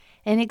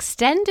An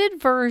extended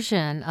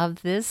version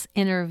of this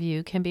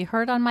interview can be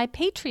heard on my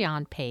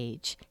Patreon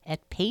page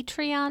at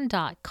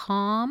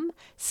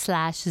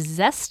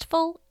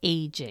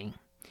patreon.com/zestfulaging.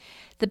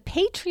 The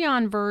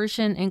Patreon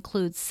version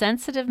includes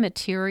sensitive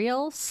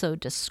material, so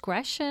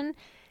discretion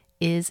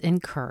is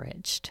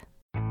encouraged.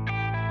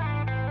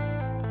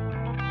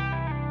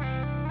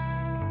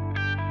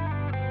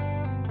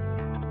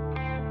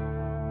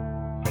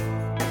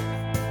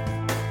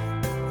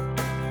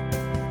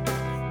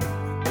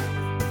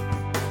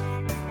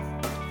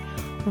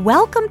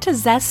 Welcome to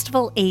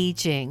Zestful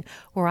Aging,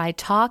 where I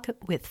talk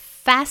with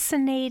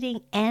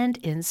fascinating and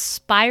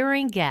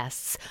inspiring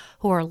guests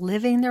who are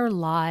living their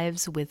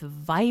lives with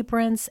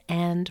vibrance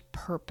and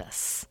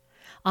purpose.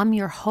 I'm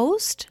your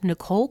host,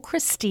 Nicole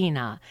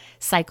Christina,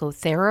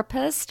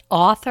 psychotherapist,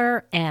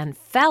 author, and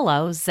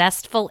fellow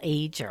Zestful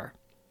Ager.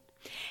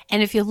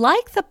 And if you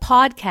like the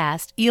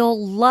podcast,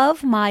 you'll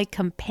love my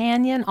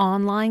companion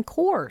online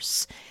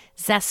course,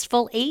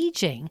 Zestful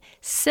Aging,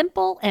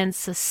 Simple and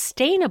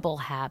Sustainable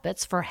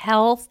Habits for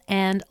Health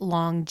and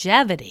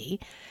Longevity.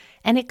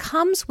 And it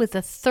comes with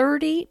a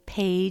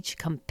 30-page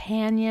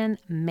companion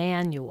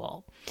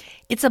manual.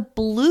 It's a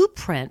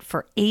blueprint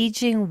for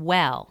aging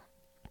well.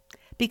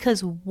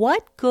 Because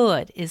what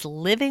good is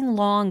living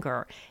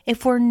longer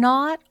if we're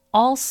not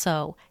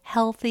also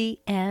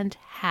healthy and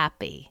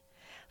happy?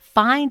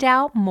 Find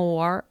out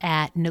more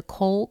at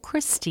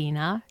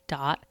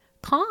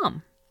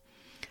NicoleChristina.com.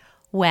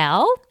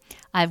 Well,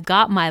 I've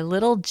got my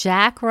little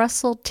Jack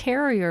Russell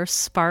Terrier,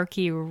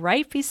 Sparky,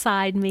 right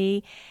beside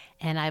me,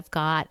 and I've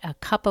got a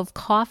cup of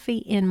coffee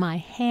in my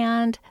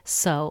hand,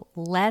 so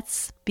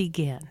let's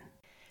begin.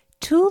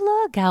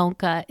 Tula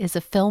Goenka is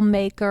a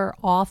filmmaker,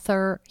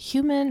 author,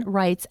 human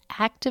rights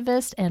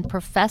activist, and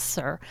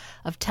professor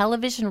of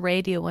television,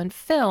 radio, and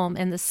film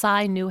in the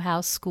Cy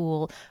Newhouse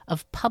School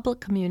of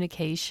Public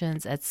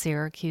Communications at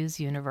Syracuse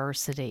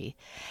University.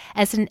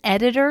 As an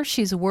editor,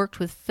 she's worked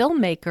with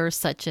filmmakers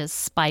such as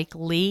Spike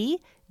Lee,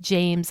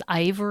 James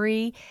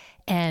Ivory,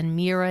 and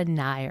Mira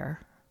Nair.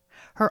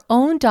 Her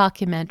own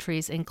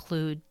documentaries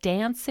include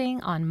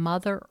Dancing on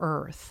Mother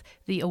Earth,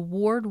 the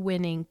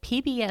award-winning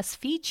PBS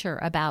feature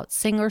about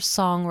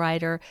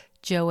singer-songwriter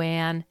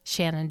Joanne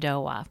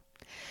Shenandoah.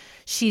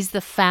 She's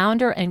the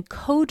founder and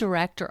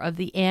co-director of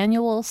the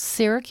annual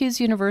Syracuse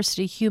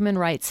University Human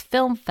Rights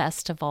Film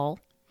Festival.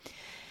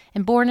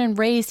 And born and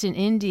raised in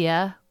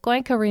India,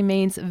 Goenka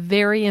remains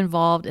very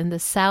involved in the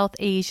South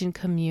Asian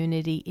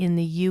community in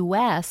the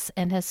U.S.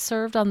 and has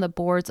served on the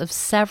boards of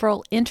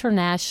several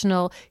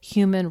international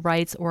human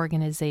rights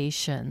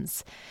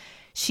organizations.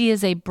 She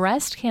is a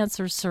breast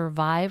cancer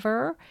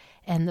survivor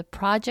and the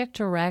project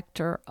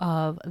director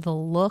of the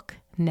Look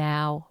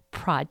Now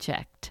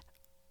Project.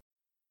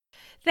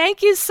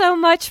 Thank you so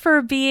much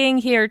for being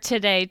here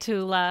today,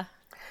 Tula.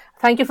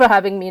 Thank you for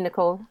having me,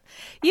 Nicole.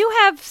 You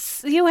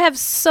have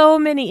so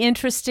many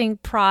interesting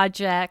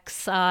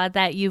projects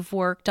that you've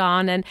worked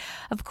on. And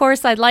of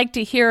course, I'd like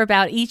to hear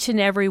about each and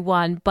every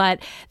one. But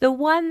the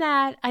one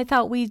that I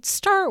thought we'd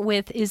start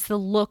with is the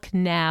Look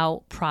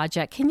Now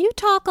project. Can you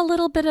talk a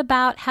little bit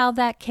about how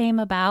that came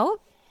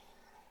about?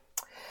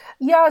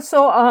 Yeah,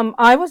 so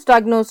I was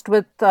diagnosed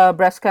with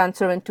breast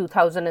cancer in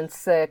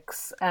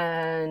 2006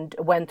 and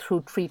went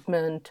through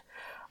treatment.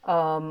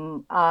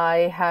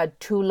 I had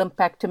 2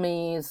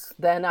 lumpectomies,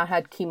 then I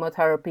had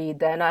chemotherapy,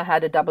 then I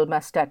had a double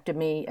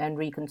mastectomy and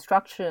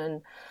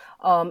reconstruction.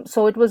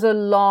 So it was a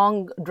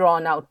long,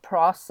 drawn-out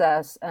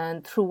process,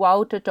 and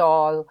throughout it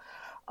all,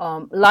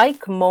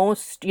 like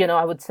most,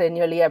 I would say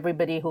nearly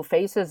everybody who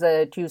faces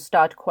it, you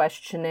start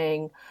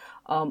questioning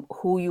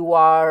who you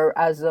are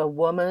as a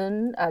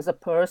woman, as a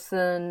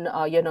person.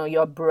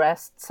 Your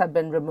breasts have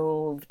been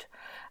removed,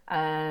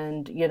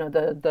 and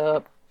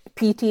the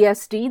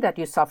PTSD that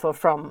you suffer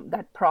from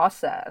that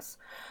process.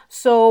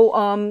 So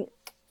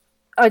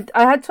I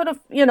had sort of,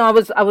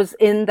 I was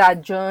in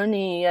that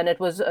journey, and it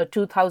was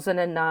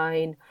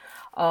 2009.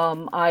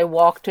 I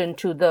walked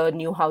into the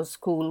Newhouse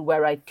School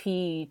where I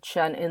teach,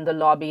 and in the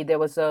lobby there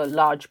was a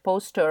large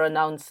poster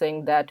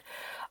announcing that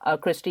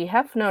Christy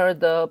Hefner,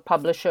 the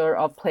publisher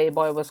of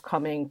Playboy, was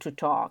coming to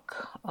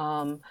talk.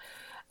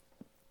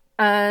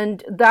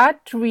 And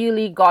that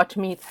really got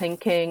me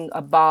thinking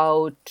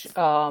about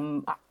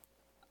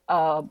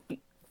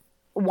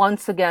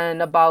once again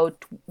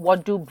about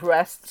what do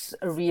breasts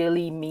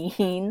really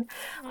mean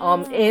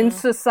in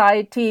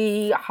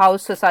society, how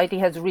society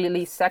has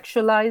really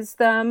sexualized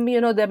them.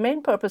 Their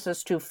main purpose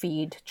is to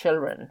feed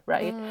children,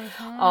 right?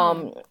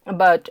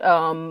 But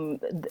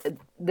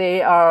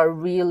they are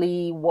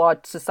really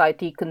what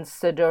society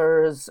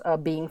considers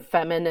being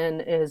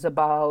feminine is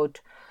about.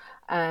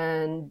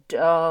 And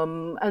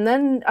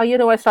then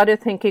I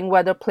started thinking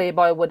whether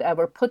Playboy would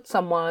ever put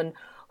someone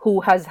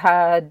who has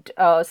had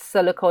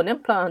silicone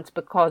implants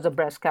because of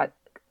breast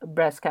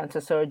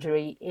cancer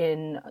surgery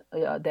in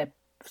their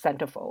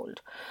centerfold.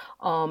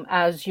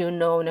 As you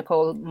know,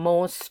 Nicole,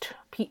 most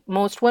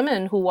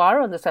women who are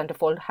on the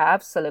centerfold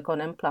have silicone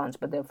implants,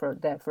 but they're for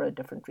a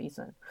different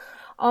reason.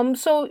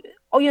 So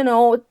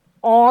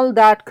all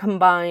that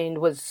combined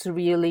was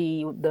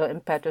really the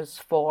impetus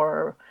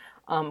for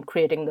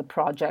creating the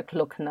project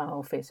Look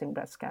Now Facing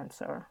Breast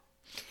Cancer.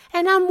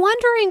 And I'm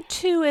wondering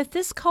too if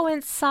this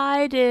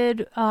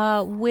coincided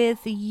with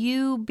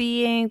you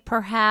being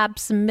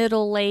perhaps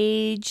middle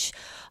age,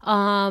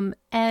 and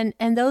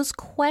those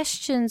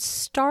questions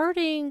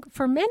starting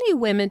for many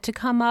women to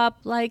come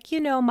up, like,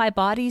 my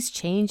body's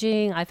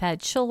changing. I've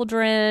had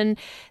children.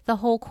 The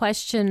whole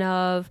question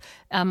of,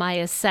 am I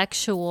a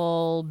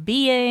sexual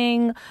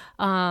being?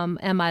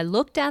 Am I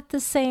looked at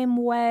the same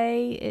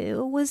way?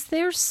 Was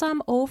there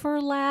some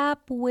overlap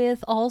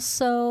with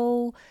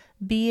also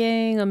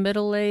being a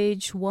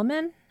middle-aged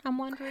woman, I'm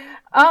wondering?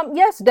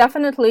 Yes,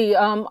 definitely.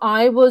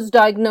 I was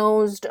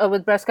diagnosed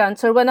with breast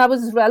cancer when I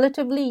was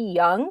relatively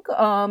young.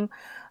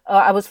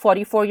 I was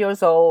 44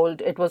 years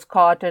old. It was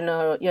caught in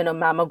a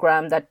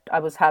mammogram that I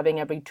was having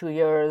every 2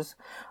 years.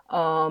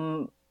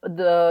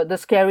 The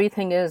scary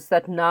thing is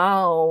that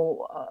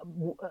now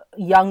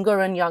younger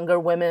and younger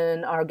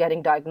women are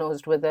getting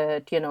diagnosed with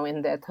it,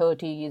 in their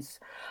 30s,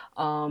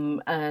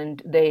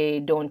 and they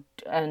don't,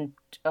 and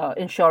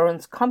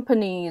insurance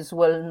companies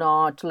will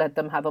not let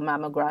them have a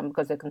mammogram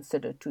because they're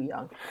considered too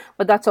young.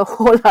 But that's a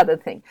whole other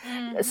thing.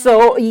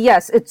 So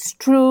yes, it's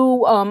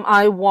true.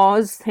 I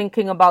was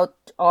thinking about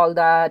all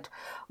that.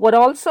 What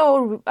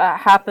also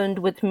happened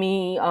with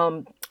me,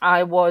 I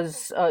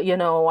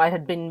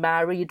had been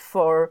married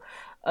for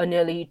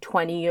nearly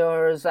 20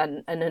 years,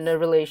 and in a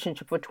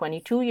relationship for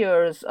 22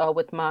 years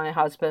with my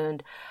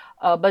husband.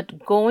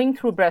 But going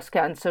through breast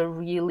cancer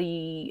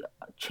really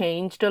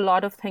changed a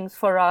lot of things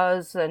for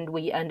us, and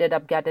we ended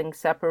up getting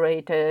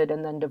separated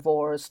and then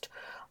divorced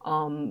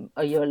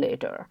a year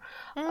later.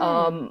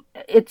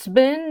 It's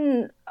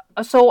been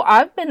so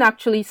I've been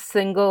actually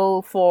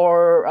single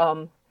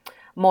for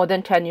more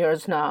than 10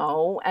 years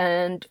now,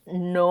 and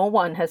no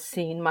one has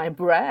seen my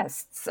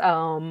breasts.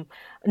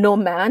 No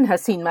man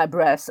has seen my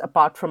breasts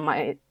apart from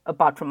my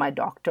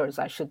doctors,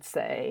 I should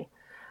say.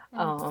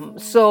 Um, Okay.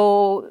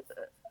 so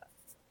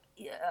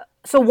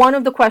so one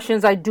of the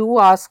questions I do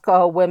ask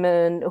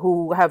women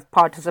who have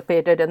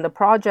participated in the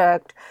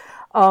project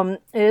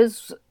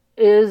is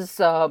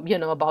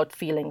about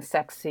feeling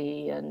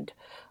sexy and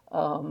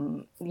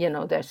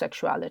their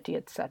sexuality,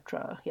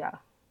 etc. Yeah.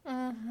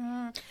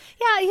 hmm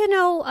Yeah,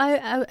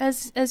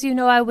 as you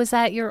know, I was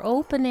at your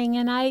opening,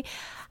 and I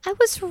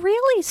was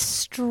really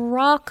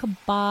struck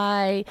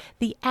by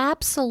the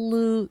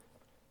absolute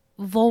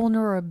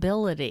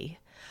vulnerability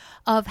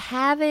of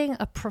having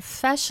a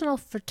professional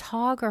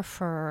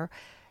photographer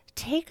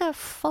take a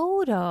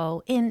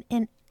photo in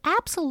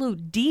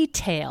absolute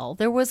detail.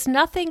 There was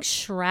nothing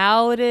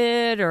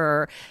shrouded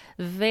or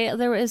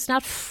there was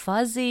not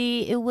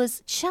fuzzy. It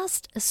was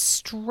just a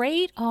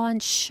straight on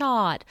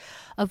shot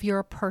of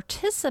your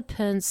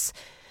participants'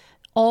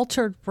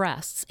 altered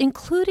breasts,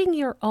 including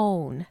your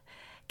own.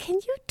 Can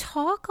you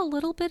talk a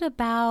little bit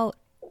about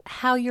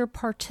how your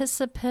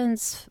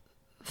participants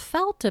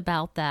felt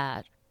about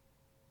that?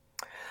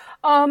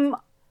 Um,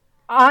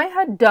 I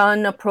had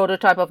done a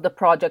prototype of the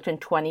project in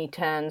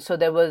 2010. So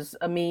there was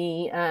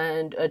me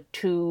and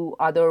two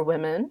other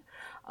women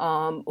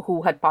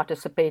who had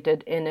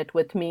participated in it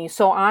with me.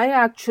 So I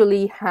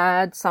actually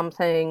had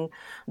something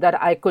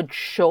that I could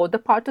show the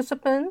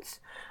participants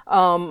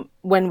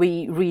when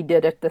we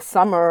redid it this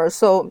summer.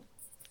 So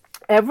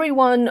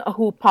everyone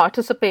who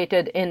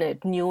participated in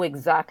it knew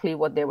exactly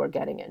what they were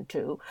getting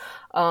into.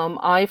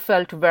 I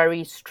felt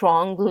very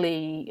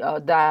strongly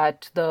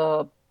that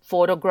the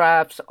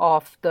photographs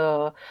of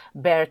the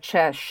bare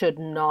chest should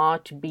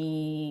not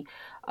be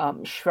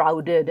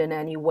shrouded in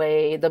any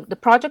way. The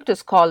project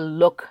is called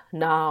Look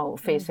Now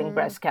Facing Mm-hmm.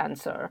 Breast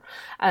Cancer.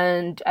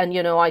 And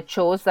I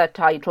chose that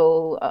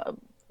title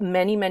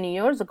many, many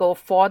years ago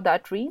for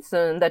that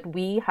reason, that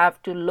we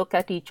have to look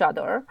at each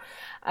other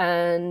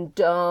and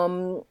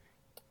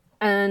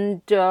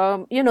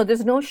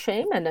there's no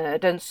shame in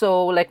it. And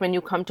so, like, when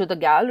you come to the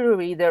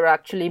gallery, there are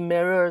actually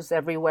mirrors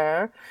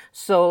everywhere,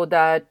 so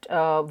that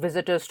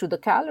visitors to the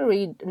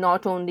gallery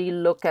not only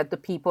look at the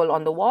people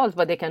on the walls,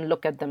 but they can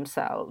look at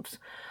themselves.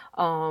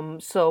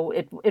 So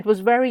it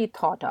was very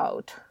thought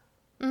out.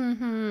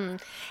 Mm-hmm.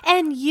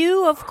 And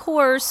you, of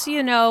course,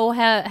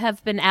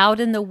 have been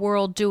out in the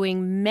world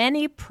doing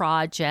many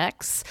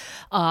projects.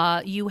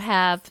 You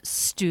have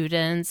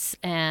students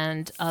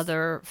and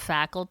other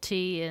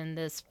faculty in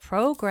this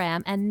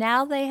program, and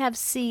now they have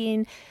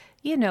seen,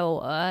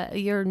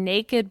 your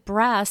naked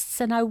breasts,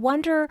 and I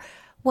wonder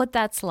what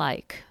that's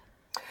like.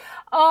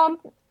 Um,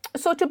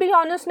 so to be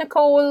honest,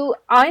 Nicole,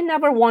 I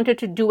never wanted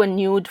to do a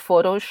nude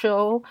photo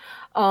show.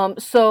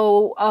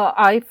 So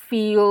I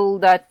feel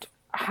that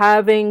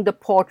having the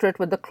portrait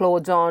with the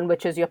clothes on,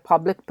 which is your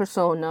public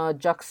persona,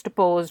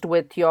 juxtaposed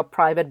with your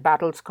private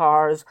battle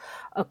scars,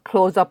 a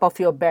close up of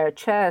your bare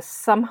chest,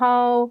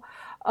 somehow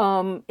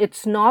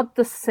it's not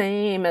the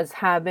same as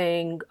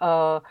having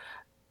a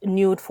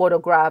nude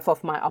photograph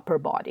of my upper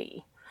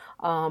body.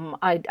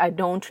 I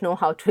don't know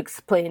how to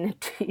explain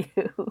it to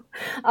you.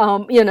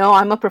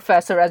 I'm a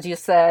professor, as you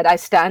said. I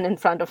stand in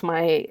front of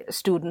my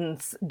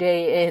students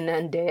day in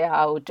and day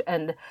out.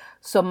 And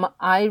so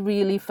I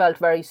really felt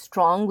very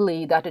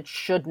strongly that it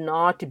should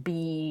not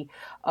be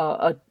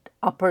a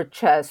upper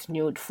chest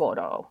nude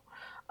photo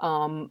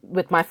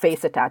with my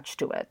face attached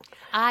to it.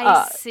 I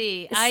Uh,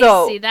 see. I see.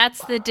 so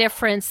That's the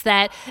difference,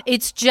 that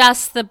it's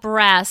just the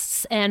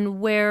breasts, and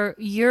where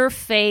your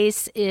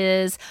face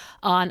is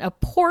on a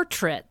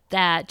portrait,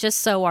 that,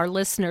 just so our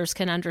listeners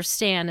can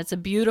understand, it's a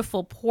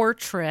beautiful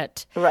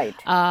portrait. Right.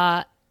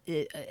 Uh,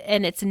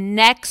 and it's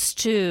next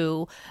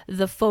to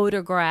the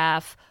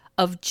photograph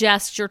of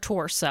just your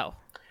torso.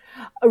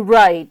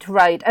 Right,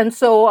 right. And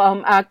so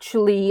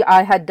actually,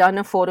 I had done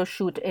a photo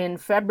shoot in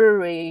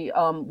February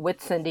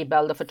with Cindy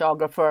Bell, the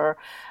photographer,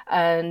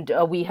 and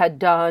we had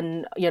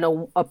done,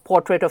 a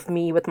portrait of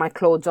me with my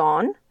clothes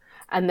on,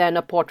 and then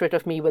a portrait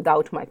of me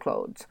without my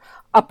clothes,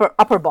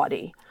 upper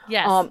body.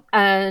 Yes.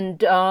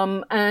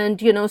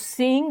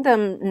 Seeing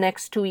them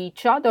next to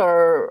each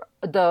other,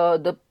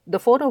 the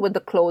photo with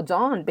the clothes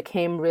on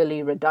became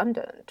really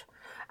redundant.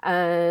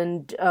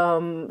 And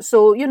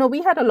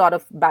we had a lot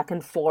of back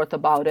and forth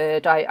about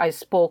it. I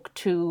spoke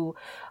to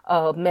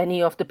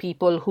many of the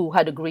people who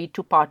had agreed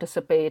to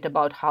participate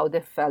about how they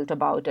felt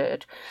about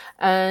it.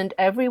 And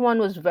everyone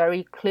was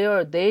very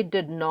clear. They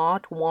did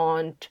not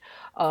want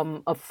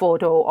a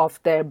photo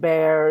of their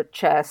bare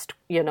chest,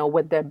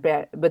 with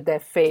their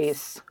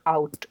face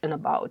out and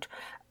about.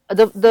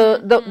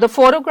 The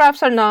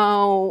photographs are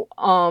now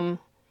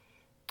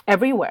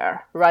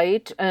everywhere,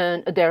 right?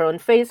 And they're on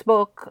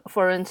Facebook,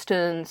 for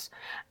instance.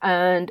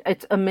 And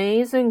it's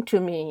amazing to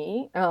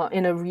me,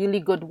 in a really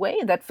good way,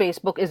 that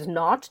Facebook is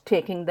not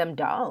taking them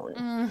down.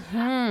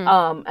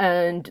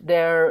 And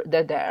they're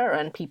there,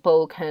 and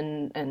people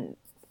can, and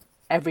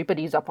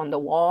everybody's up on the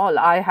wall.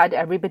 I had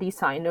everybody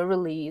sign a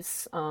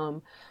release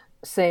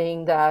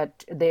saying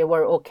that they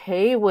were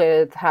okay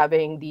with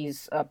having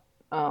these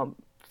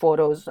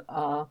photos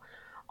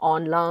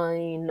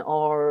online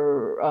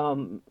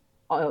or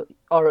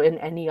in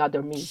any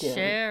other medium.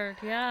 Shared,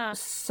 yeah.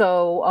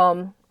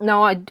 So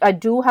now I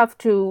do have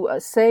to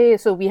say,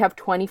 so we have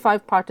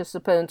 25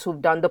 participants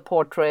who've done the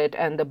portrait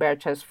and the bare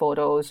chest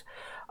photos.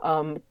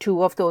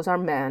 Two of those are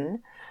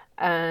men.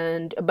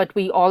 But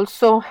we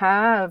also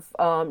have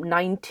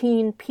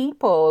 19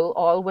 people,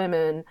 all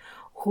women,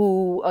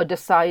 who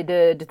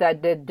decided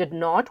that they did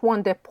not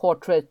want their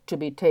portrait to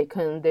be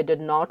taken. They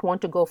did not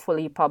want to go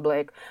fully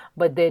public,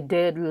 but they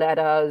did let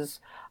us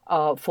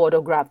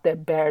photograph their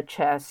bare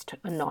chest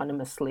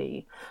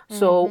anonymously.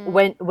 So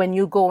when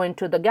you go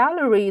into the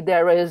gallery,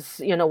 there is,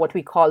 what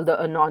we call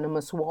the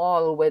anonymous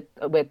wall with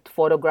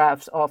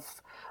photographs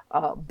of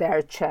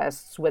bare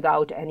chests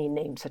without any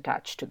names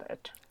attached to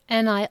it.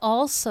 And I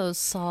also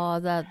saw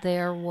that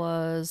there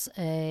was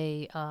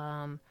a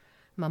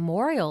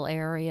memorial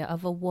area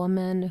of a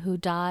woman who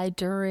died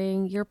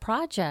during your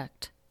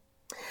project.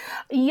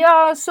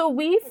 Yeah, so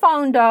we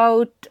found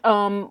out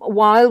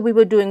while we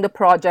were doing the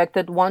project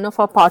that one of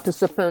our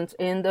participants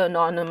in the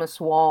anonymous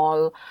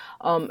wall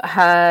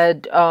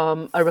had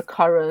a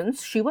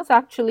recurrence. She was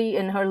actually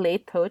in her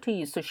late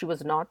 30s, so she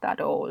was not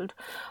that old.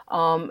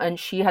 And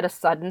she had a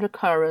sudden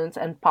recurrence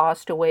and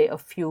passed away a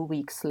few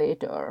weeks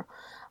later.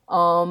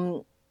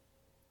 Um,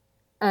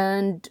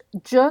 and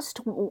just,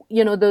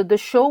 the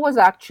show was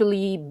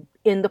actually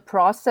in the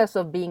process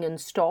of being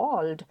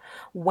installed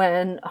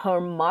when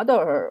her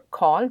mother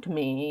called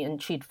me,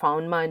 and she'd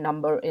found my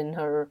number in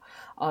her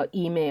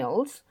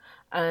emails,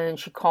 and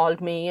she called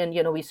me, and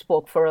we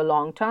spoke for a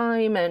long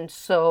time. And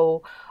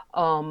so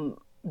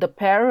the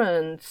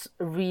parents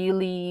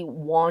really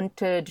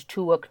wanted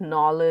to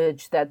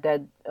acknowledge that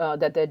their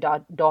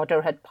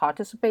daughter had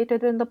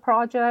participated in the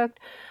project.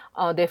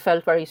 They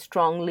felt very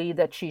strongly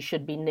that she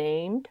should be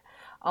named.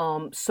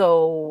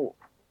 So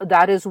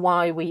that is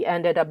why we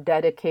ended up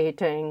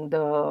dedicating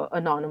the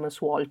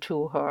anonymous wall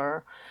to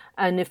her.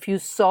 And if you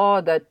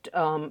saw that,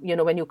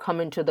 when you come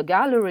into the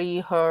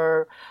gallery,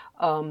 her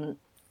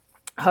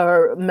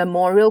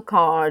memorial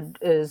card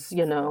is,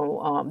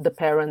 the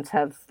parents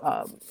have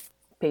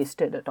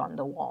pasted it on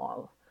the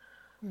wall.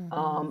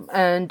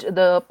 And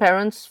the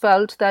parents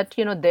felt that,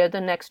 they're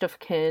the next of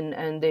kin,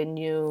 and they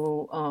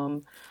knew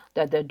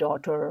that their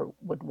daughter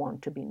would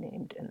want to be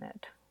named in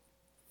it.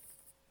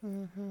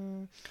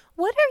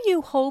 What are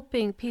you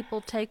hoping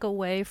people take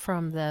away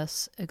from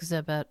this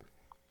exhibit?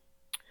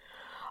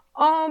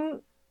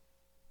 Um,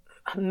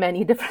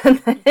 Many different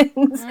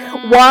things.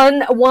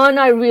 One,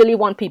 I really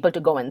want people to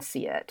go and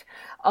see it.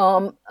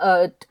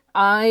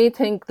 I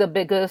think the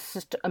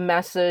biggest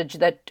message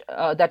that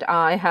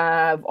I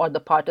have, or the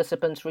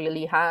participants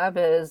really have,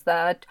 is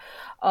that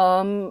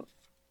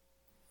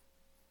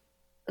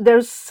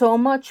there's so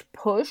much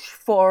push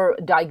for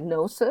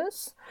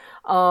diagnosis.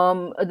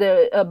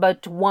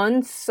 But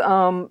once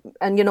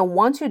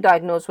you're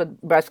diagnosed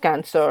with breast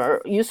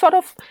cancer, you sort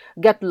of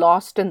get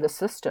lost in the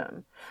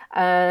system.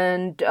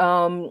 And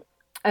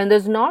and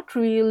there's not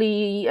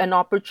really an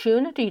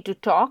opportunity to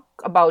talk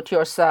about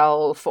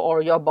yourself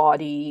or your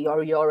body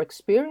or your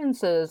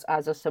experiences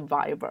as a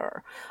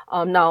survivor.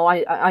 Now,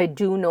 I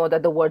do know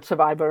that the word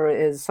survivor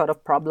is sort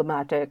of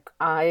problematic.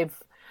 I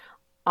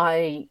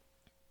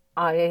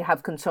I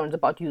have concerns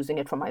about using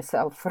it for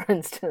myself, for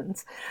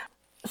instance.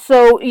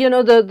 So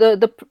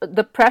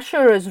the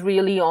pressure is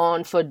really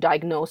on for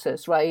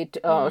diagnosis, right?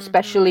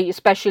 Mm-hmm.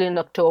 Especially in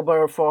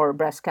October for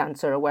Breast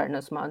Cancer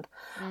Awareness Month.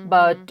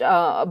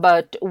 Mm-hmm.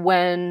 But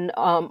when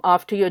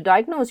after you're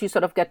diagnosed, you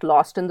sort of get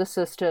lost in the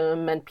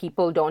system, and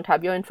people don't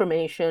have your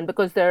information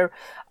because they're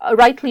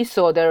rightly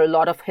so. There are a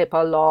lot of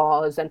HIPAA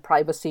laws and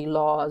privacy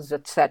laws,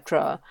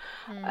 etc.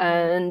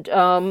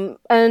 Mm-hmm.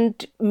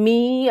 And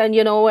me and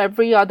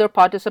every other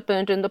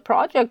participant in the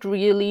project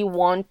really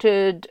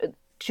wanted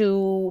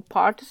to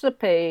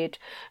participate,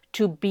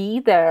 to be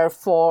there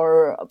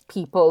for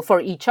people,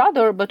 for each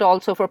other, but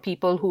also for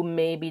people who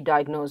may be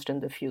diagnosed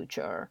in the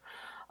future.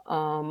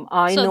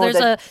 I So know there's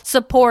that. a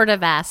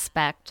supportive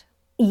aspect.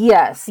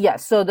 Yes,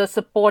 yes. So the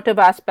supportive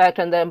aspect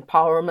and the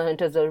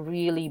empowerment is a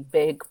really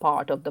big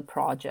part of the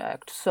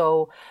project.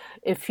 So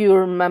if you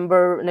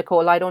remember,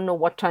 Nicole, I don't know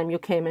what time you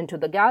came into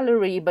the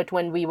gallery, but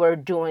when we were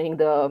doing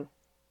the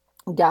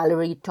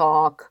gallery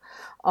talk,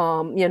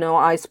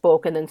 I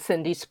spoke and then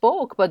Cindy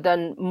spoke, but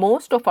then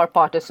most of our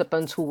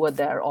participants who were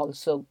there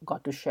also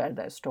got to share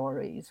their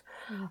stories.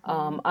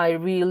 Mm-hmm. I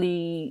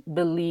really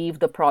believe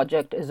the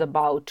project is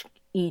about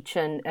each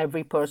and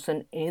every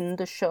person in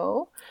the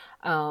show,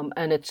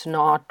 and it's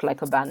not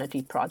like a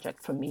vanity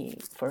project for me,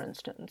 for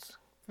instance.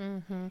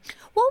 Mm-hmm.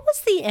 What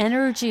was the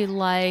energy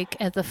like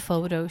at the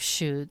photo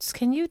shoots?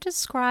 Can you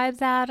describe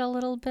that a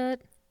little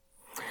bit?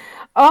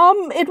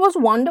 It was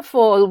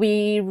wonderful.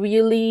 We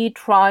really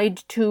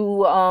tried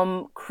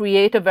to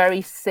create a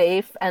very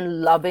safe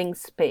and loving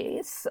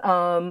space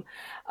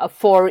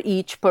for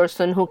each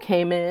person who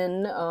came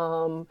in.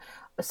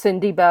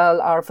 Cindy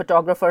Bell, our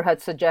photographer, had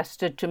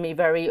suggested to me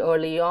very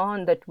early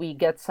on that we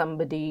get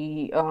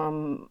somebody,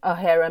 a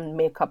hair and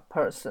makeup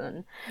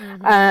person.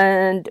 Mm-hmm.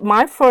 And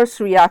my first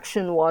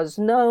reaction was,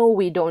 no,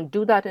 we don't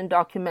do that in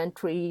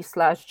documentary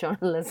slash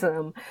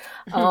journalism.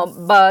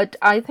 But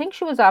I think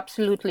she was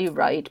absolutely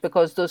right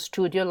because those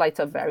studio lights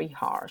are very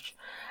harsh.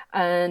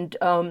 And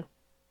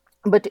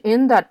but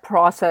in that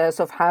process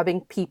of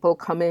having people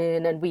come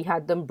in, and we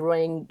had them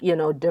bring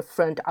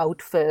different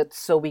outfits,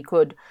 so we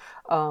could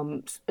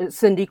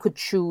Cindy could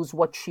choose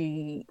what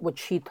she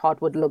thought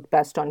would look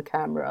best on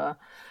camera.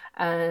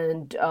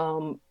 And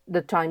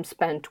the time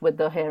spent with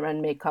the hair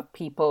and makeup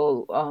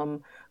people,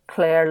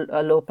 Claire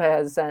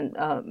Lopez and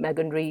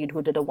Megan Reed,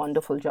 who did a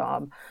wonderful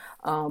job.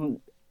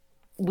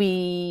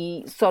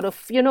 We sort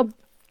of,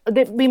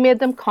 we made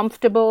them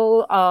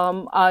comfortable.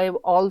 I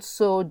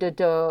also did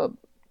a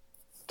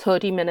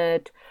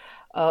 30-minute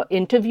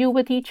interview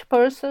with each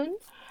person,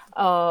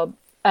 uh,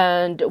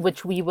 and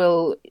which we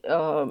will,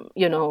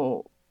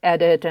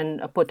 edit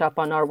and put up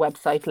on our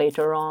website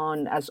later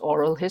on as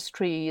oral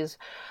histories.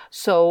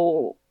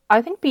 So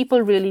I think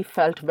people really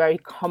felt very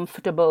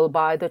comfortable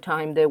by the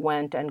time they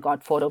went and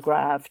got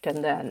photographed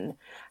and then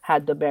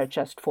had the bare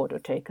chest photo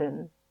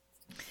taken.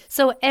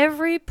 So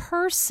every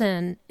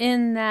person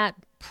in that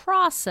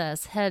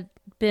process had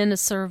been a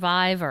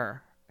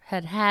survivor,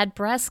 had had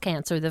breast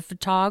cancer. The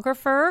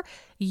photographer,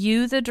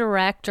 you, the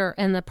director,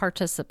 and the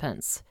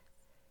participants.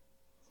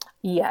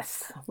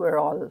 Yes, we're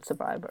all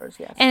survivors,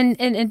 yes. And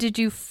did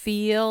you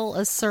feel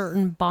a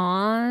certain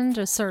bond,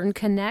 a certain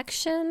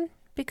connection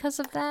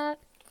because of that?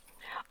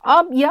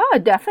 Yeah,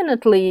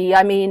 definitely.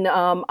 I mean,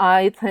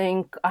 I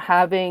think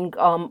having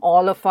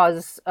all of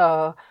us,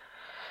 yeah,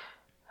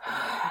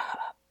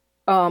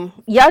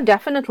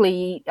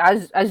 definitely.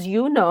 As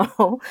you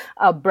know,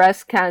 a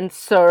breast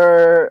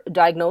cancer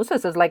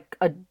diagnosis is like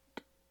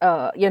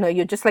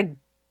you're just like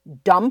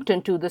dumped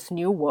into this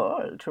new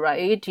world,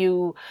 right?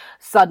 You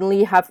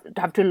suddenly have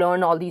to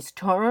learn all these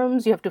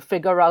terms. You have to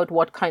figure out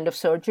what kind of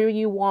surgery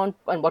you want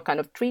and what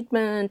kind of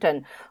treatment,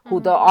 and who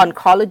the Mm-hmm.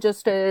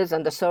 oncologist is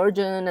and the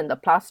surgeon and the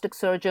plastic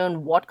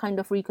surgeon, what kind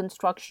of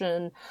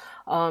reconstruction,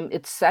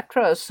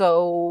 etc.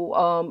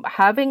 So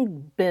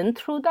having been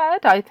through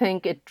that, I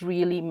think it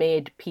really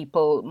made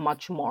people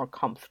much more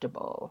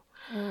comfortable.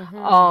 Mm-hmm.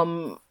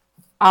 um,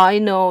 I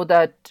know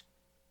that.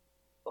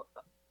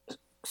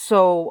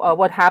 So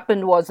what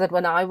happened was that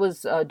when I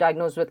was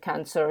diagnosed with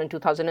cancer in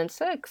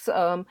 2006,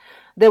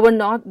 there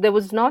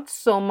was not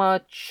so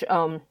much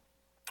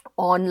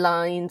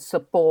online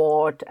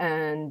support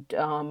and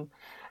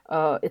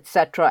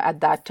etc. at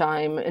that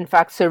time. In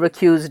fact,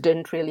 Syracuse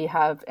didn't really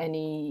have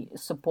any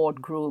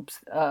support groups.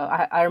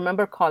 I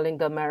remember calling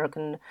the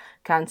American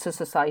Cancer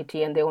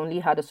Society, and they only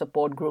had a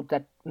support group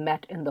that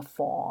met in the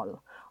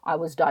fall. I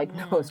was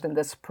diagnosed in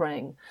the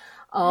spring.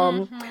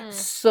 Mm-hmm.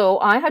 So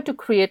I had to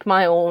create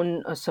my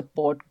own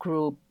support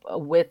group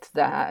with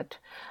that.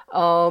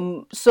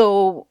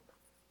 So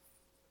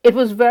it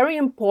was very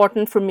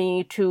important for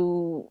me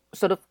to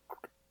sort of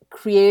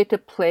create a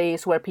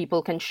place where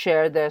people can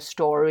share their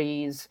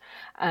stories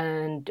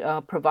and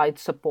provide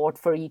support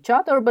for each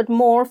other, but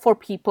more for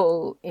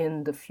people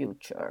in the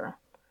future.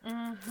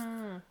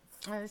 Mm-hmm.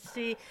 I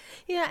see.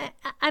 Yeah,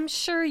 I'm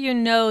sure you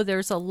know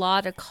there's a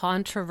lot of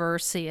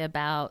controversy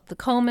about the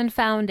Komen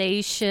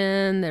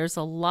Foundation. There's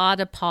a lot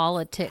of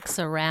politics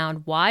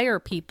around why are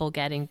people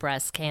getting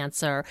breast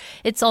cancer.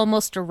 It's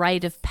almost a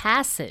rite of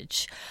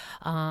passage.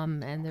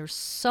 And there's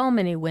so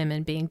many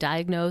women being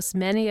diagnosed,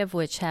 many of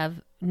which have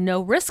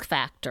no risk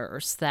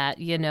factors that,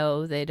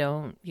 they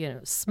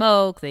don't,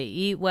 smoke, they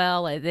eat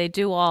well, they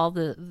do all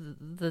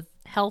the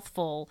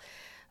healthful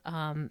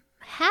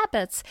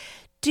habits.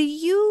 Do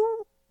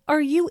you Are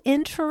you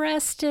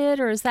interested,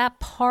 or is that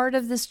part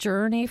of this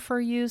journey for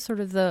you, sort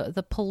of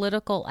the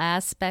political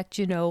aspect,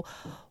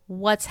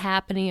 what's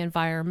happening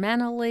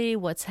environmentally,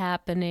 what's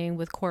happening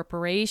with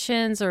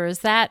corporations, or is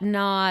that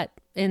not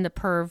in the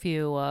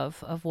purview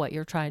of what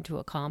you're trying to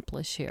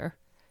accomplish here?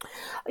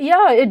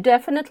 Yeah, it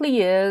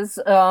definitely is.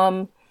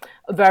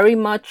 Very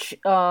much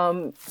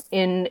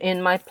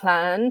in my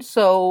plan.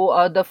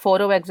 So the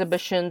photo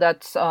exhibition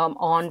that's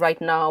on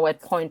right now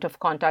at Point of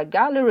Contact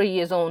Gallery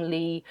is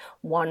only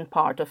one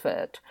part of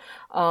it.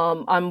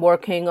 I'm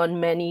working on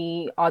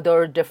many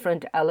other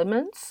different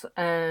elements,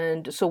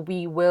 and so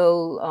we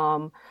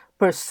will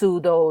pursue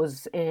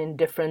those in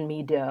different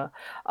media.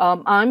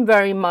 I'm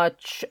very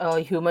much a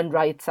human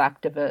rights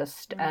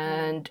activist,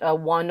 and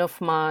one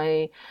of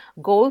my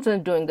goals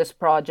in doing this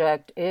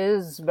project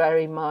is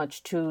very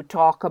much to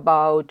talk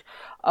about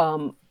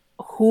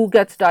who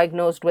gets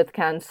diagnosed with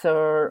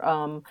cancer,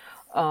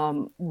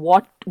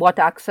 what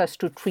access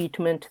to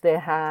treatment they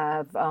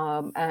have,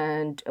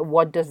 and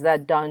what does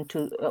that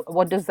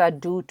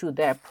do to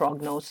their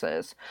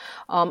prognosis.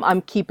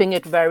 I'm keeping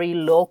it very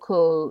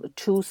local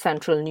to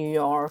Central New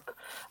York,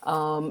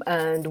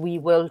 and we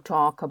will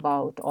talk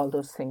about all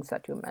those things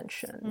that you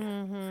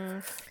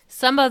mentioned.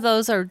 Some of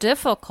those are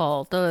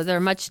difficult, though they're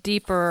much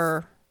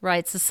deeper,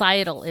 right,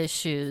 societal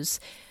issues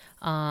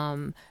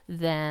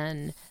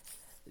than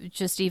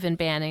just even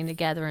banding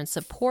together and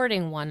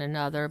supporting one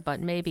another, but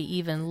maybe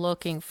even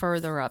looking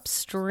further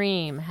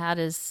upstream. How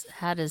does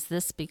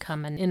this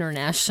become an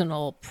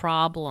international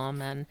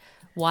problem, and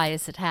why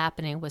is it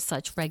happening with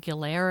such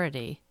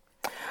regularity?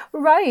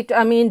 Right.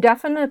 I mean,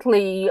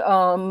 definitely.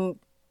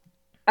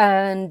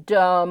 And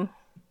I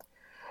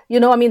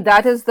mean,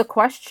 that is the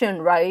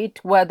question, right?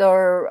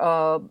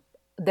 Whether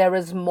there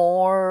is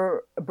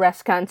more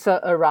breast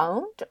cancer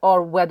around,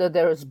 or whether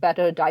there is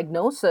better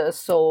diagnosis,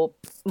 so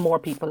more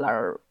people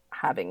are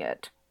having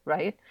it,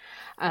 right?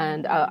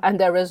 And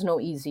there is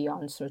no easy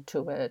answer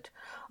to it.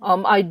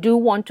 I do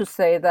want to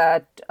say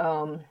that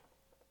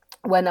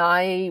when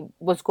I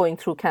was going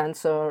through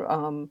cancer,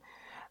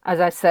 as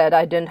I said,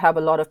 I didn't have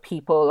a lot of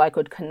people I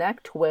could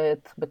connect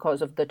with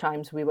because of the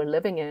times we were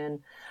living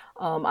in.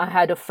 I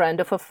had a friend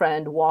of a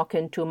friend walk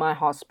into my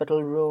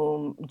hospital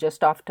room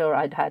just after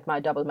I'd had my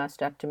double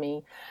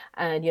mastectomy.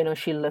 And,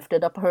 she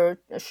lifted up her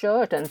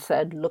shirt and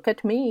said, "Look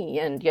at me,"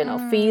 and,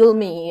 "Feel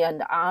me."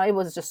 And I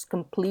was just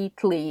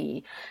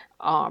completely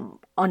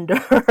under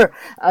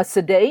a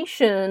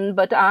sedation,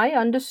 but I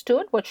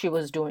understood what she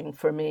was doing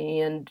for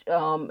me, and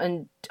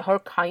her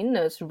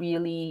kindness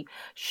really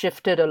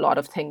shifted a lot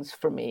of things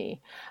for me.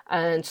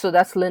 And so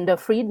that's Linda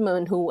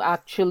Friedman, who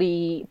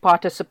actually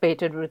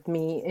participated with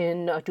me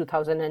in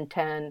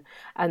 2010,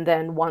 and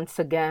then once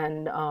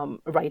again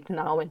right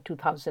now in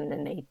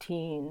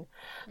 2018.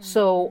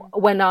 So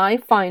when I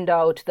find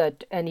out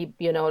that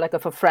like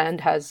if a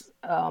friend has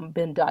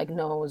been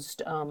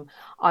diagnosed,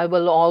 I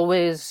will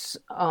always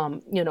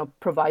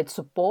provide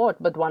support.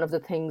 But one of the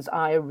things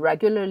I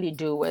regularly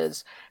do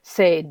is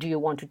say, "Do you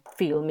want to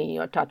feel me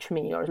or touch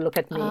me or look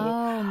at me?"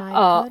 Oh my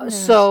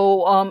goodness.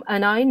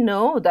 And I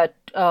know that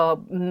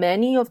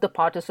many of the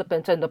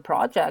participants in the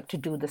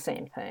project do the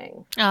same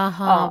thing.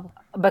 Uh-huh.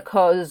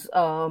 Because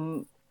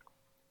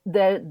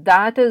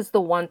that is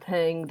the one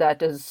thing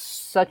that is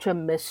such a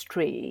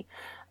mystery.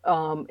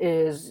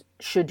 Is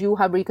should you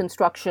have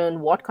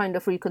reconstruction? What kind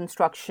of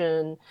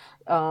reconstruction?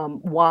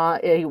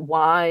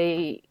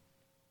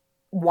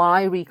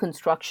 Why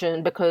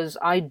reconstruction? Because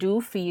I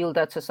do feel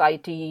that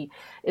society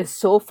is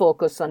so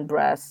focused on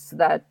breasts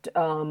that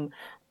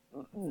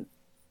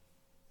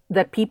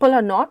people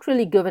are not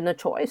really given a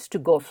choice to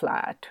go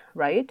flat,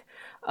 right?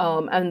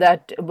 And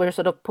that we're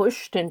sort of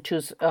pushed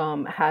into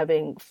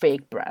having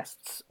fake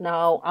breasts.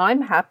 Now,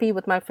 I'm happy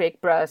with my fake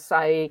breasts.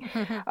 I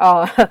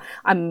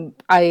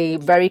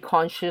very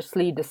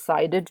consciously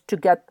decided to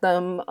get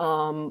them.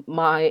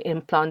 My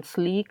implants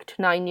leaked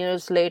 9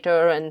 years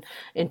later, and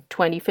in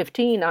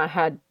 2015, I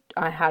had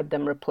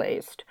them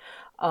replaced.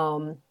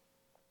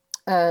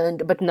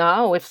 But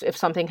now, if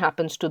something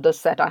happens to the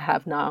set I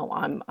have now,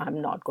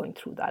 I'm not going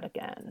through that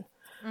again.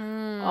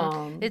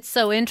 It's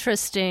so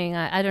interesting.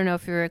 I don't know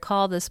if you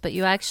recall this, but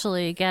you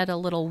actually get a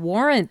little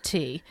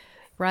warranty,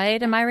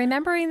 right? Am I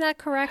remembering that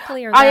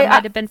correctly, or that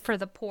might have been for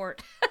the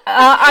port?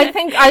 I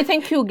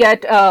think you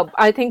get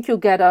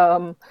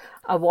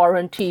a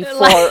warranty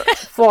Like,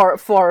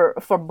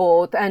 for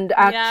both. And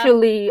yeah.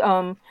 actually,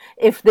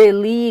 if they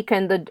leak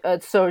and the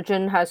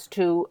surgeon has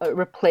to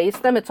replace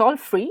them, it's all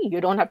free.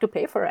 You don't have to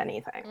pay for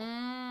anything.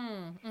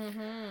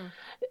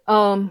 Mm-hmm.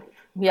 Um,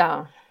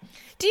 yeah.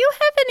 Do you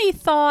have any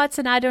thoughts?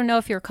 And I don't know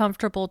if you're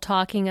comfortable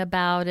talking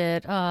about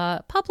it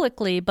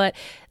publicly, but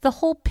the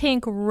whole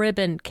pink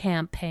ribbon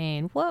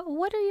campaign.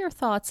 What are your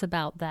thoughts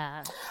about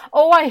that?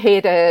 Oh, I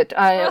hate it.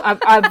 I've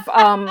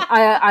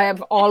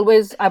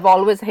always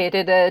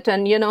hated it.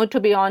 And to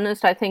be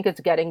honest, I think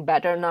it's getting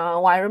better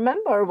now. I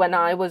remember when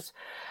I was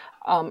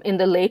in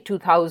the late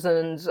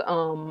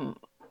 2000s,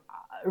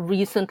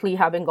 recently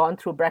having gone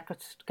through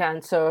breast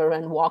cancer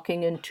and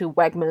walking into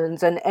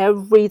Wegmans, and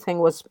everything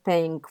was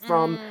pink,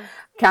 from Mm.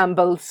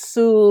 Campbell's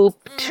soup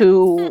Mm.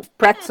 to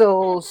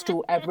pretzels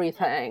to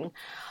everything.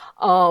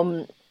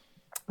 Um,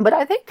 but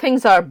I think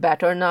things are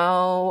better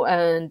now,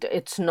 and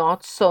it's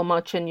not so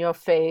much in your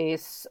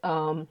face.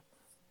 Why?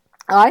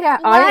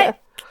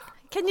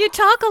 Can you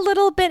talk a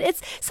little bit?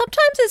 It's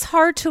sometimes it's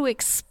hard to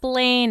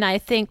explain, I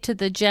think, to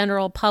the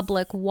general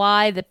public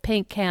why the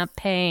pink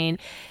campaign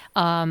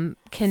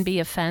can be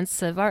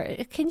offensive.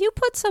 Can you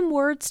put some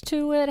words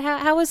to it?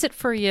 How is it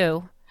for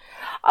you?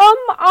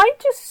 I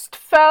just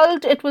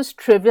felt it was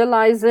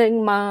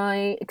trivializing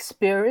my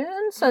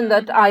experience, and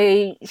that Mm-hmm.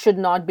 I should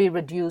not be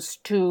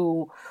reduced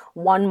to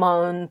 1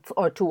 month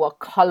or to a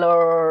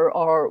color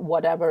or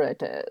whatever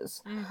it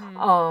is. Mm-hmm.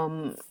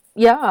 Um,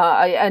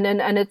 yeah,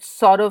 and it's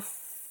sort of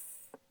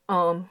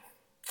um,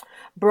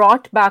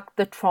 brought back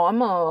the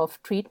trauma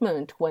of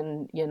treatment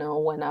when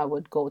when I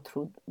would go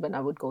through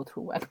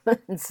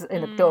Wegmans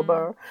in Mm.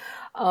 October.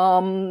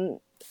 Um,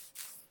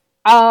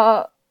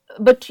 uh,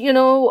 but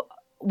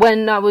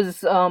when I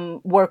was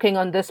working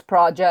on this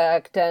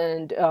project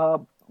and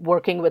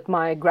working with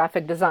my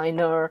graphic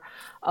designer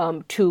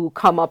to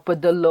come up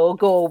with the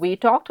logo, we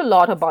talked a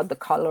lot about the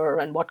color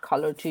and what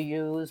color to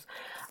use.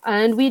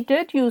 And we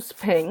did use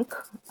pink,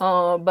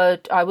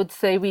 but I would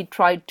say we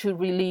tried to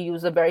really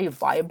use a very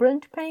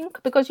vibrant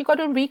pink because you got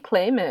to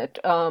reclaim it.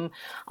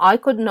 I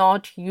could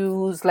not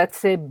use, let's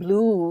say,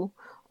 blue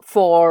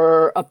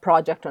for a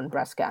project on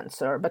breast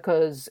cancer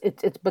because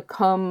it's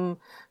become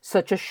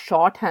such a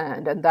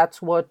shorthand, and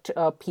that's what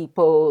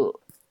people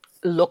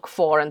look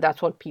for, and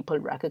that's what people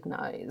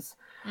recognize.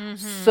 Mm-hmm.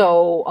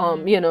 So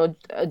Mm. You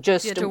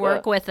just had to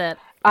work with it.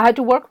 I had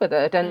to work with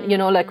it. And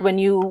like Mm-hmm. when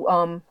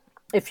you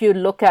if you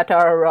look at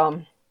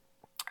our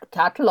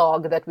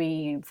catalog that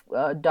we've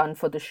done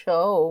for the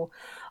show,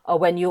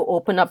 when you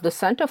open up the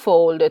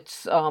centerfold,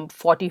 it's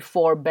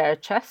 44 bare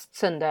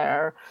chests in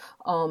there.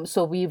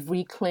 So we've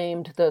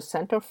reclaimed the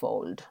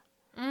centerfold.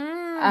 Mm.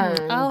 Oh,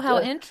 And how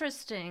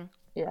interesting.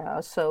 yeah,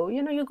 so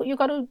you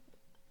got to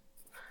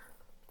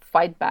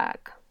fight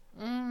back.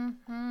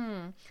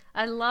 Hmm.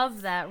 I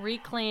love that.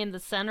 Reclaim the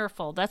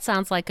centerfold. That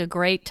sounds like a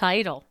great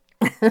title.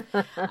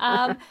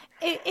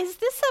 Is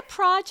this a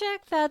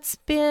project that's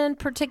been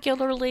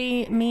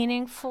particularly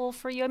meaningful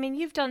for you? I mean,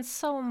 you've done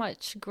so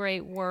much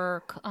great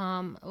work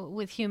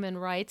with human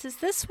rights. Is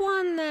this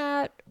one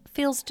that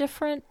feels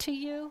different to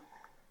you?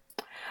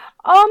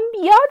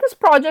 Yeah, this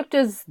project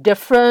is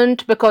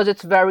different because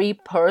it's very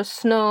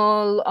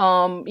personal,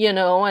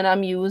 and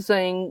I'm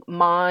using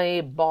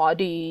my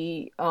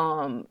body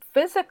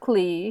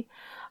physically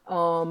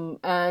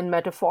and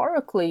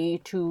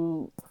metaphorically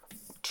to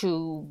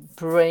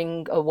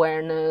bring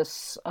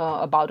awareness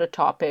about a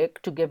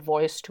topic, to give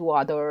voice to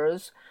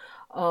others,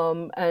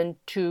 and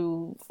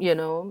to,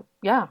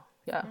 yeah,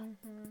 yeah.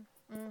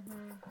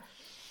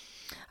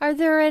 Are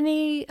there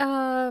any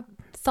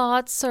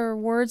thoughts or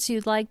words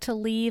you'd like to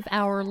leave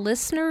our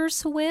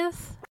listeners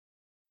with?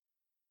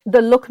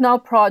 The Look Now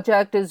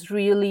project is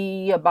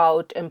really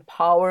about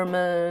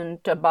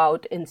empowerment,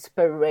 about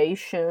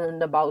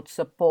inspiration, about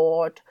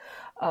support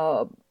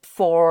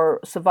for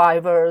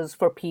survivors,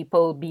 for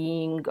people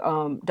being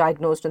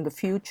diagnosed in the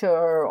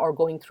future or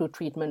going through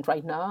treatment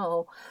right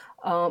now.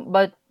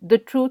 But the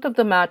truth of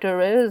the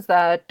matter is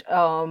that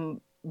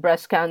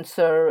breast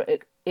cancer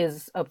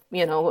is a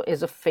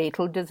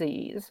fatal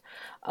disease.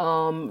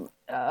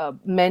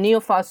 Many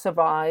of us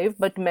survive,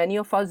 but many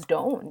of us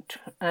don't.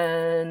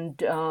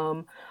 And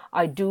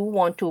I do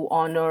want to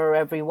honor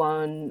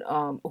everyone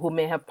who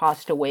may have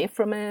passed away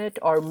from it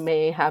or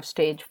may have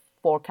stage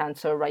 4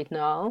 cancer right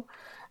now.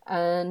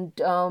 And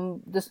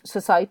the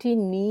society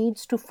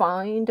needs to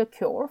find a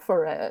cure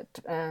for it.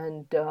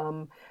 And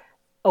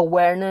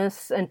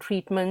awareness and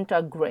treatment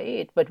are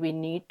great, but we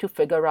need to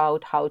figure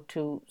out how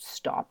to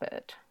stop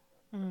it.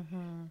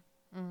 Mm-hmm.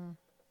 Mm.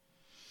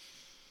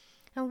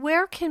 And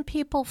where can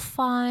people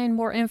find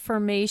more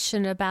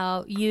information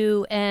about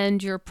you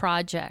and your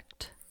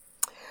project?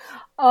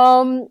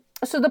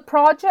 So the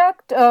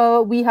project,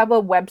 we have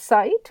a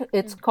website.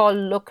 It's called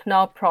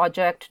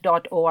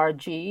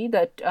looknowproject.org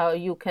that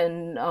you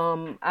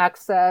can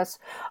access.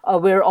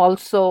 We're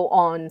also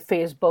on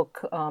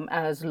Facebook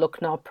as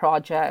Look Now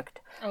Project,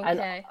 and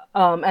Okay.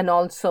 and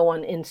also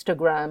on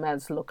Instagram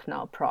as Look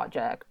Now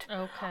Project.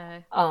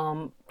 Okay.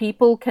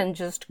 People can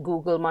just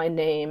Google my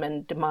name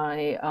and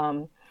my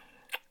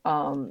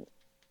um,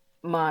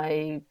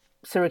 my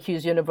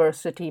Syracuse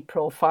University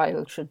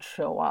profile should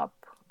show up.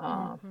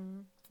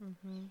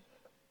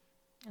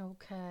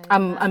 Okay.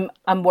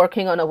 I'm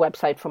working on a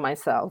website for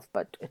myself,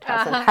 but it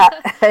hasn't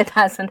it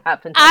hasn't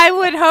happened yet. I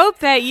would hope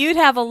that you'd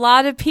have a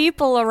lot of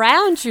people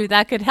around you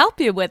that could help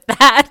you with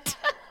that.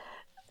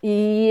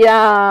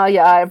 Yeah,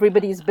 yeah.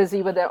 Everybody's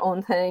busy with their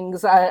own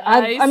things. I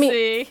I mean,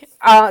 see.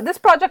 this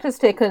project has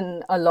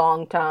taken a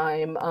long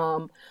time.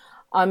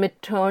 I'm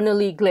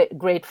eternally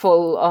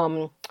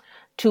grateful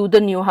to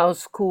the Newhouse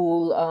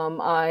School.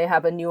 I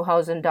have a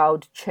Newhouse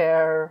Endowed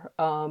Chair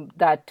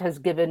that has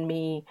given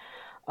me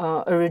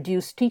a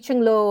reduced teaching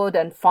load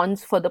and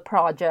funds for the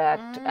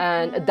project,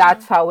 and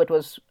that's how it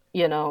was,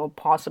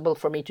 possible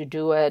for me to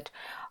do it.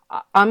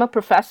 I'm a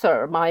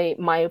professor.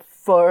 My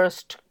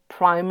first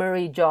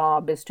primary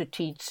job is to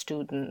teach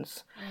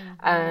students,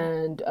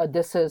 and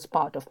this is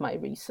part of my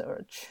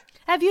research.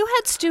 Have you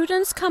had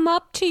students come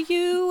up to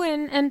you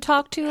and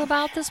talk to you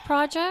about this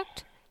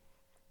project?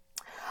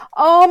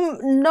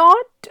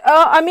 Not,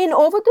 I mean,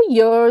 over the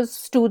years,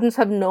 students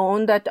have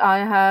known that I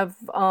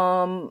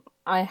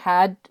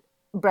had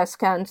breast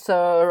cancer,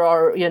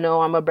 or,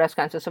 I'm a breast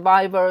cancer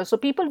survivor. So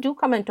people do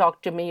come and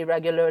talk to me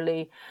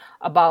regularly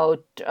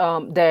about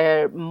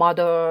their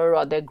mother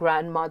or their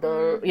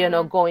grandmother,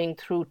 going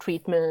through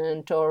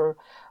treatment or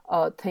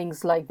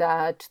things like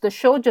that. The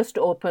show just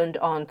opened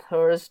on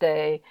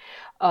Thursday.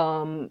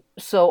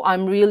 So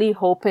I'm really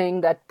hoping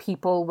that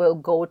people will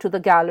go to the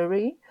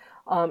gallery.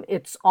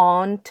 It's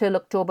on till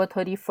October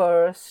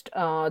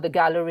 31st. The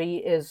gallery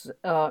is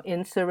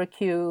in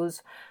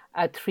Syracuse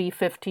at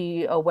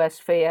 350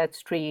 West Fayette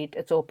Street.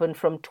 It's open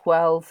from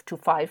 12 to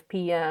 5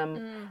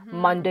 p.m.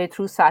 Monday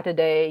through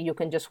Saturday. You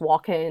can just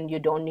walk in. You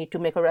don't need to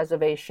make a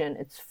reservation.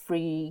 It's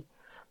free.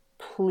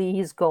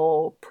 Please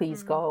go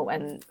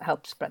and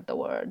help spread the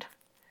word.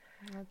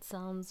 That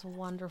sounds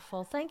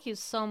wonderful. Thank you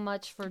so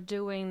much for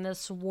doing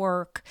this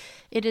work.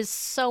 It is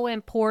so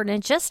important.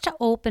 And just to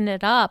open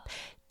it up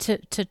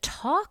to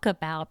talk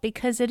about,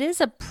 because it is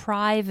a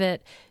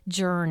private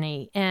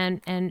journey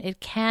and it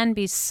can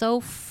be so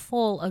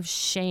full of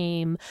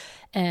shame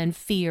and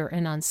fear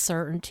and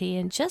uncertainty.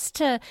 And just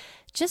to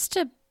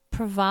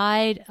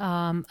provide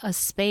a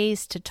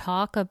space to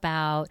talk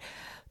about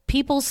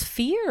people's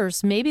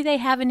fears. Maybe they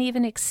haven't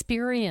even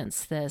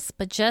experienced this,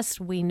 but just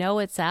we know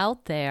it's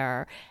out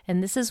there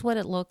and this is what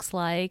it looks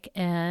like.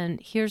 And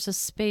here's a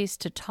space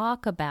to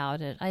talk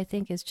about it. I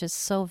think is just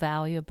so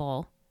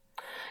valuable.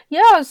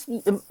 Yes,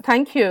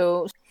 thank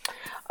you.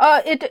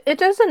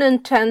 It is an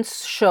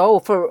intense show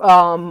for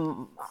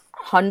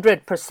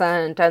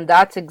 100%, and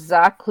that's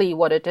exactly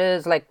what it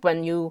is. Like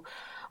when you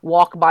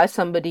walk by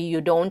somebody,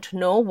 you don't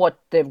know what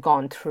they've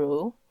gone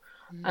through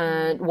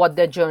and what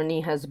their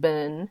journey has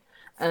been.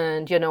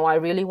 And, I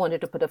really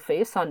wanted to put a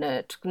face on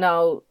it.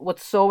 Now,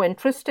 what's so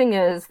interesting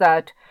is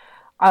that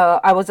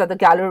I was at the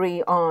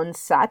gallery on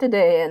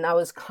Saturday and I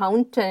was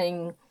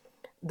counting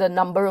the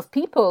number of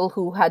people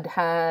who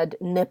had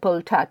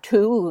nipple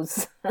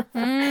tattoos.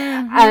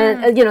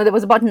 And, there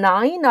was about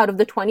 9 out of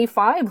the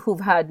 25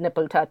 who've had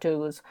nipple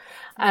tattoos.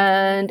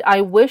 And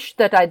I wish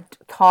that I'd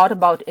thought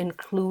about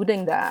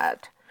including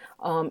that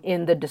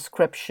in the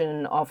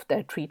description of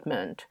their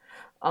treatment.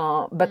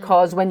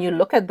 Because when you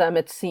look at them,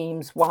 it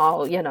seems,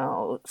 wow,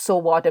 so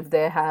what if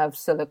they have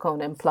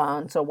silicone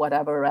implants or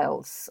whatever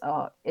else?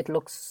 It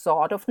looks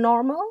sort of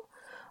normal,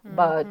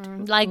 but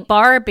like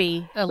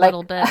Barbie a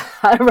little bit.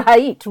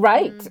 Right.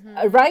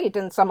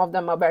 And some of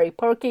them are very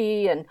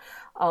perky and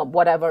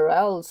whatever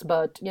else,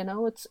 but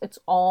it's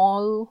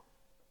all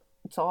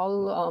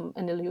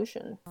an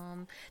illusion.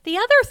 The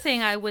other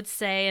thing I would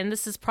say, and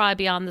this is probably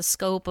beyond the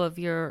scope of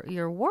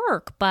your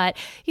work, but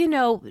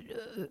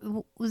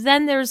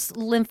then there's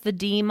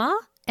lymphedema,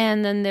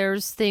 and then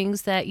there's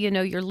things that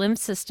your lymph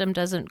system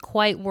doesn't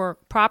quite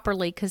work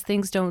properly because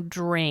things don't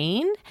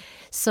drain.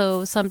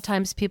 So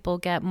sometimes people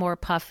get more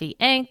puffy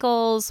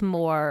ankles,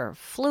 more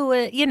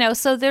fluid,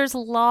 so there's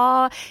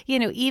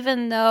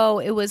even though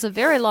it was a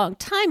very long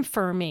time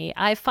for me,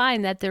 I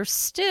find that there's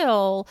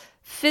still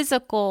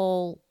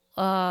physical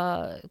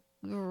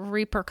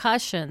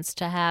repercussions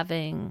to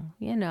having,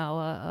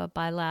 a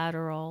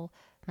bilateral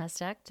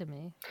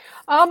mastectomy.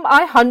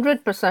 I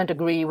 100%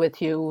 agree with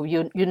you.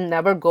 You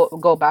never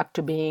go back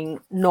to being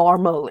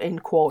normal in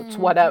quotes,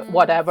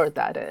 whatever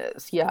that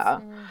is.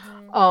 Yeah.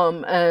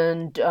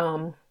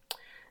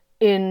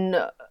 In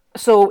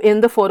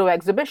the photo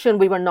exhibition,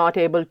 we were not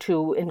able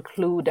to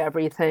include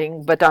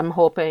everything, but I'm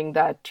hoping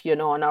that,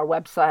 on our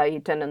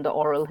website and in the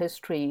oral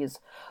histories,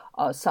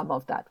 some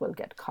of that will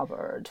get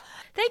covered.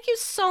 Thank you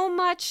so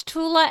much,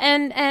 Tula,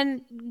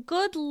 and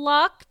good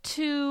luck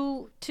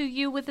to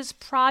you with this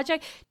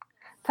project.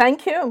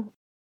 Thank you.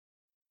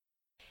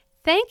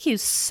 Thank you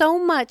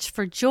so much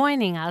for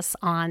joining us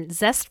on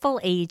Zestful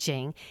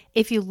Aging.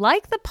 If you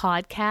like the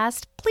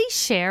podcast, please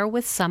share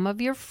with some of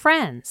your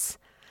friends.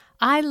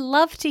 I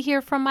love to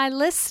hear from my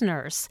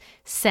listeners.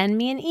 Send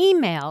me an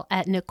email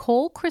at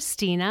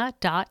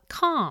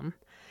NicoleChristina.com.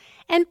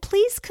 And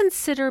please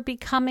consider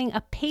becoming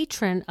a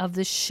patron of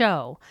the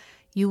show.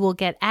 You will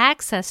get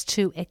access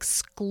to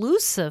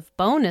exclusive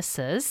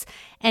bonuses,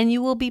 and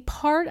you will be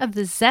part of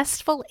the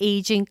Zestful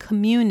Aging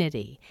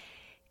community.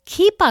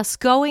 Keep us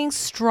going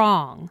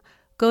strong.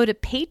 Go to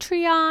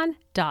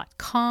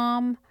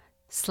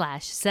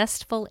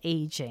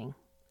patreon.com/zestfulaging.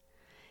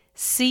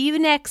 See you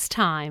next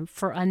time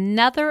for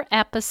another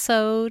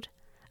episode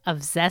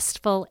of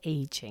Zestful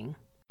Aging.